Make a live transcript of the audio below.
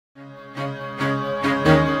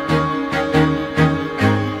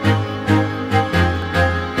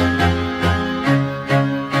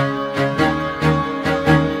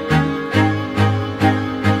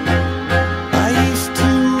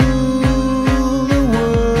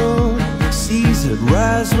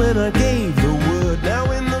when I gave the word.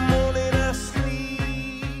 Now in the morning I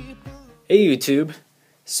sleep. Hey YouTube,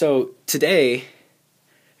 so today I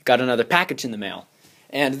got another package in the mail,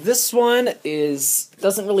 and this one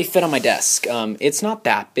doesn't really fit on my desk. It's not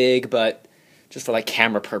that big, but just for like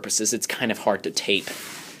camera purposes it's kind of hard to tape.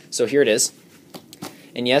 So here it is,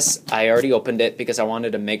 and yes, I already opened it because I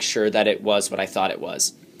wanted to make sure that it was what I thought it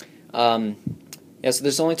was. Yeah, so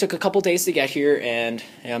this only took a couple days to get here, and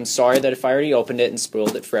I'm sorry that if I already opened it and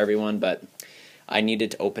spoiled it for everyone, but I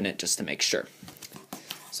needed to open it just to make sure.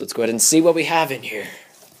 So let's go ahead and see what we have in here.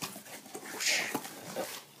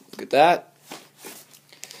 Look at that.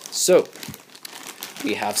 So,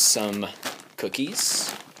 we have some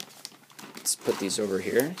cookies. Let's put these over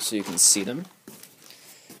here so you can see them.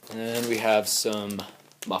 And we have some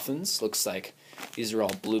muffins. Looks like these are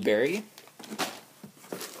all blueberry.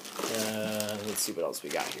 Let's see what else we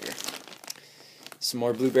got here. Some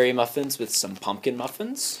more blueberry muffins with some pumpkin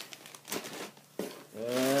muffins.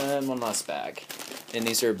 And one last bag. And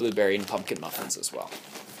these are blueberry and pumpkin muffins as well.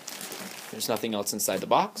 There's nothing else inside the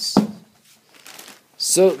box.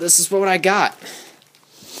 So this is what I got.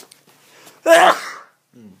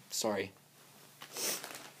 Sorry.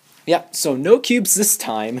 Yeah, so no cubes this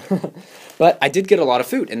time. But I did get a lot of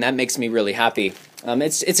food, and that makes me really happy.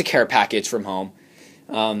 It's a care package from home.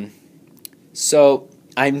 So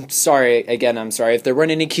I'm sorry if there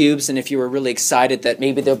weren't any cubes, and if you were really excited that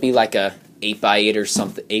maybe there'll be like a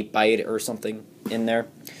 8x8 or something in there.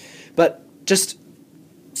 But just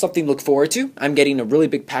something to look forward to. I'm getting a really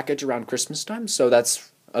big package around Christmas time, so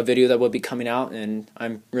that's a video that will be coming out, and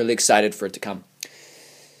I'm really excited for it to come.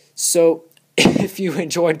 So if you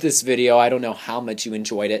enjoyed this video, I don't know how much you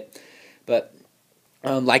enjoyed it, but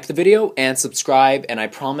like the video and subscribe, and I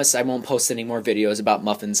promise I won't post any more videos about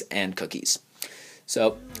muffins and cookies.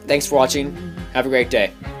 So, thanks for watching. Have a great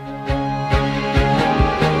day.